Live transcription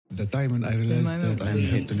The time when I realized that I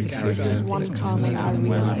have to leave. This is one time when I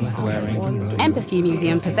realized how important Empathy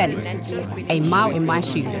Museum presents A Mile in My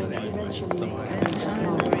Shoes.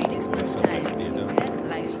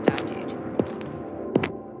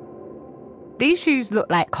 These shoes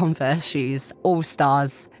look like Converse shoes, all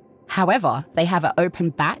stars. However, they have an open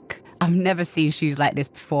back. I've never seen shoes like this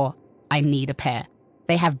before. I need a pair.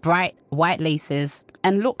 They have bright white laces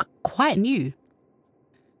and look quite new.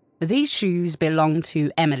 These shoes belong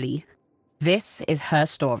to Emily. This is her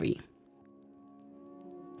story.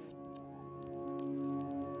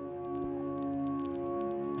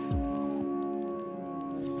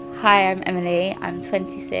 Hi, I'm Emily. I'm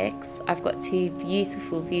 26. I've got two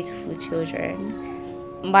beautiful, beautiful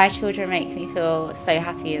children. My children make me feel so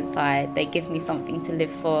happy inside. They give me something to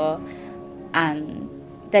live for, and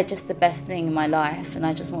they're just the best thing in my life, and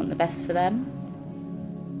I just want the best for them.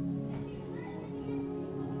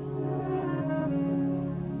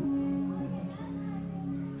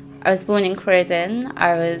 I was born in Croydon.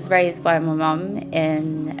 I was raised by my mum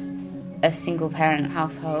in a single-parent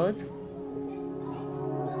household.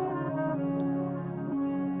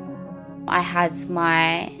 I had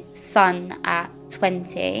my son at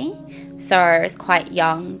 20, so I was quite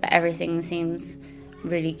young, but everything seems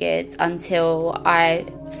really good until I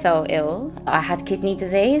fell ill. I had kidney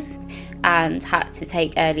disease and had to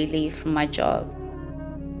take early leave from my job.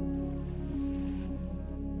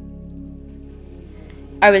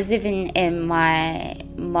 I was living in my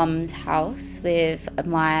mum's house with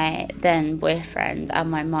my then boyfriend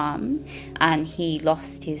and my mum, and he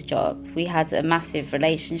lost his job. We had a massive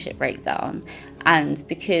relationship breakdown, and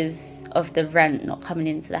because of the rent not coming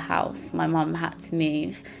into the house, my mum had to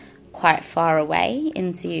move quite far away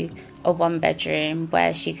into a one-bedroom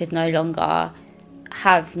where she could no longer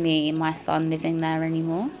have me and my son living there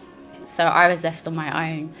anymore. So I was left on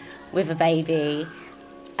my own with a baby,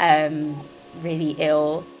 really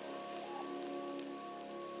ill.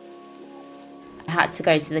 I had to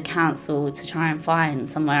go to the council to try and find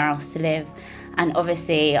somewhere else to live, and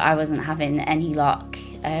obviously I wasn't having any luck.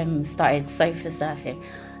 Started sofa surfing,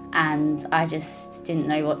 and I just didn't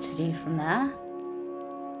know what to do from there.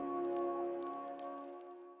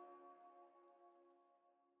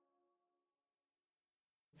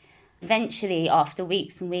 Eventually, after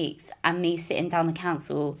weeks and weeks and me sitting down the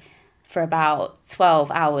council for about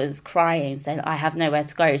 12 hours crying, saying I have nowhere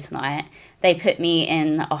to go tonight, they put me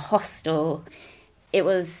in a hostel. It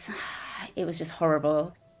was just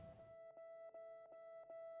horrible.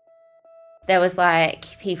 There was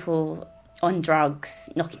like people on drugs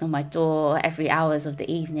knocking on my door every hours of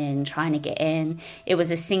the evening trying to get in. It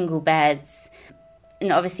was a single bed.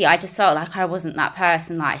 And obviously I just felt like I wasn't that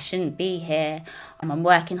person, like I shouldn't be here. I'm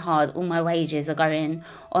working hard, all my wages are going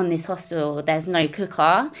on this hostel. There's no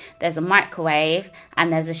cooker, there's a microwave,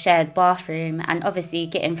 and there's a shared bathroom. And obviously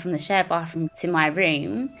getting from the shared bathroom to my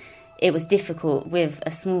room, it was difficult with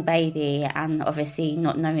a small baby and obviously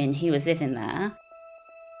not knowing who was living there.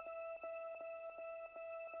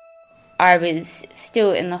 I was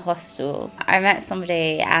still in the hostel. I met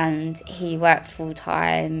somebody and he worked full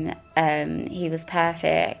time. He was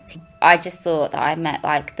perfect. I just thought that I met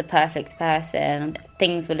like the perfect person.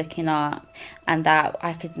 Things were looking up and that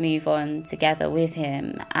I could move on together with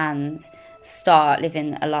him and start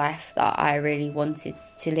living a life that I really wanted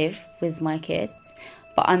to live with my kids.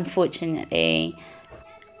 But unfortunately,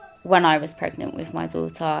 when I was pregnant with my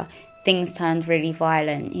daughter, things turned really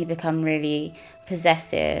violent. He became really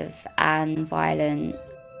possessive and violent.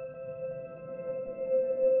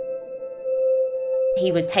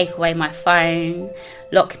 He would take away my phone,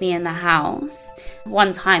 lock me in the house.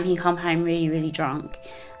 One time he come home really, really drunk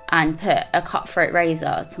and put a cutthroat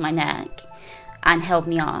razor to my neck and held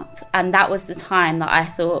me up. And that was the time that I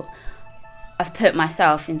thought, I've put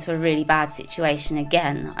myself into a really bad situation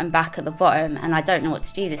again. I'm back at the bottom and I don't know what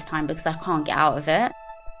to do this time because I can't get out of it.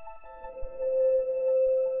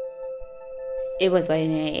 It was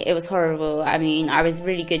lonely. It was horrible. I mean, I was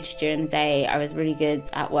really good during the day. I was really good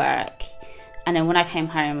at work. And then when I came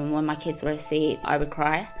home and when my kids were asleep, I would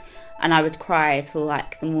cry. And I would cry till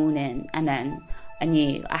like the morning. And then I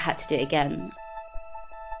knew I had to do it again.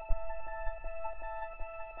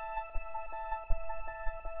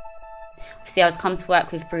 Obviously, I would come to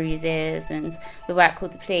work with bruises and the work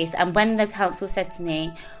called the police. And when the council said to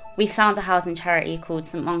me, we found a housing charity called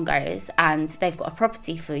St Mungo's and they've got a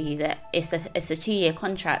property for you that it's a 2-year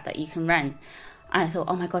contract that you can rent. And I thought,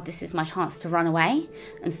 oh my God, this is my chance to run away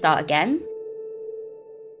and start again.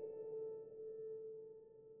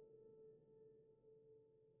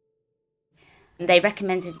 And they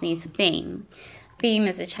recommended me to Beam. Beam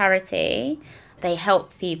is a charity. They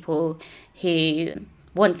help people who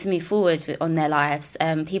want to move forward on their lives,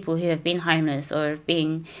 people who have been homeless or have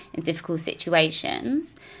been in difficult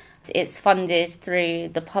situations. It's funded through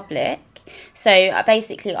the public. So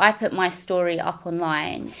basically I put my story up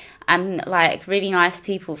online, and like really nice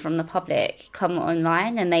people from the public come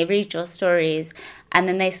online and they read your stories, and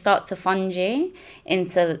then they start to fund you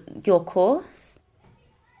into your course.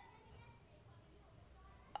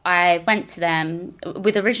 I went to them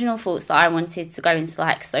with original thoughts that I wanted to go into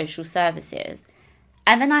like social services.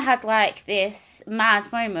 And then I had like this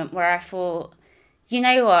mad moment where I thought, you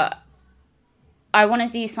know what? I want to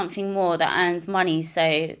do something more that earns money, so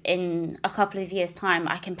in a couple of years' time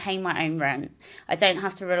I can pay my own rent. I don't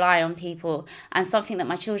have to rely on people, and something that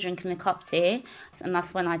my children can look up to. And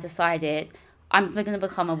that's when I decided I'm going to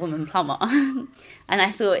become a woman plumber. And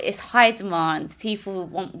I thought it's high demand. People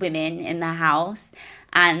want women in their house,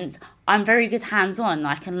 and I'm very good hands-on.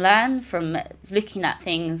 I can learn from looking at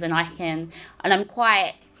things, and I'm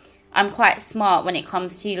quite smart when it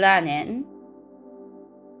comes to learning.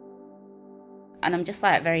 And I'm just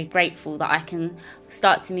like very grateful that I can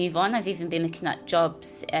start to move on. I've even been looking at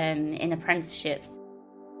jobs in apprenticeships.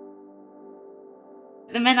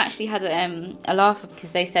 The men actually had a laugh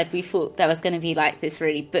because they said we thought there was going to be like this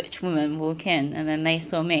really butch woman walk in, and then they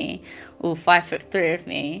saw me, all 5'3" of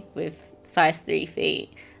me with size 3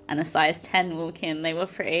 feet and a size 10 walk in. They were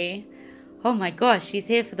pretty, oh my gosh, she's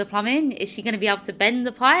here for the plumbing? Is she going to be able to bend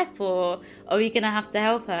the pipe, or are we going to have to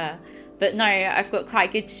help her? But no, I've got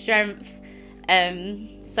quite good strength.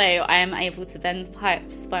 So I am able to bend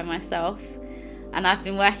pipes by myself, and I've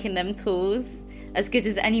been working them tools as good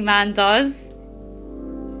as any man does.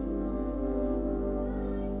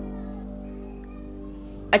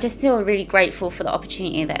 I just feel really grateful for the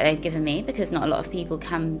opportunity that they've given me, because not a lot of people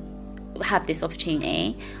can have this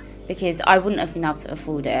opportunity, because I wouldn't have been able to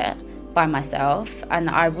afford it by myself, and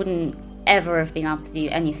I wouldn't ever have been able to do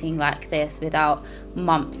anything like this without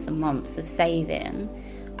months and months of saving.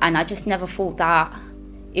 And I just never thought that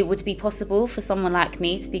it would be possible for someone like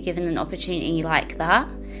me to be given an opportunity like that,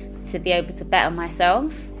 to be able to better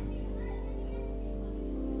myself.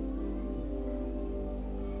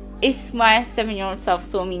 If my 7-year-old self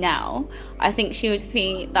saw me now, I think she would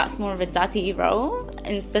think that's more of a daddy role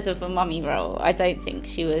instead of a mummy role. I don't think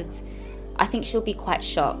she would. I think she'll be quite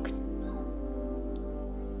shocked.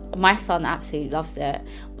 My son absolutely loves it.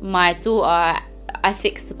 My daughter, I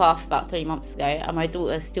fixed the bath about 3 months ago, and my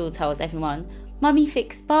daughter still tells everyone, "Mummy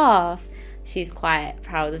fixed bath." She's quite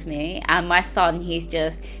proud of me. And my son, he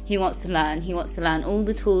wants to learn. He wants to learn all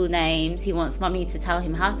the tool names. He wants Mummy to tell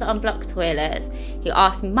him how to unblock toilets. He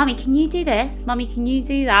asks me, "Mummy, can you do this? Mummy, can you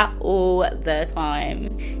do that?" all the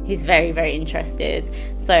time. He's very, very interested.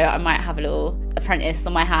 So I might have a little apprentice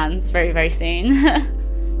on my hands very, very soon.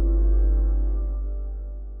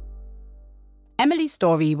 Emily's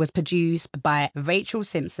story was produced by Rachel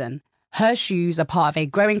Simpson. Her shoes are part of a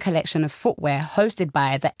growing collection of footwear hosted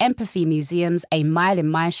by the Empathy Museum's A Mile in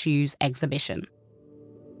My Shoes exhibition.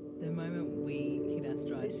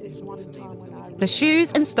 The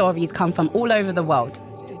shoes and stories come from all over the world.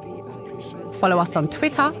 Follow us on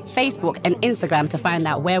Twitter, Facebook, and Instagram to find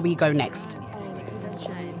out where we go next.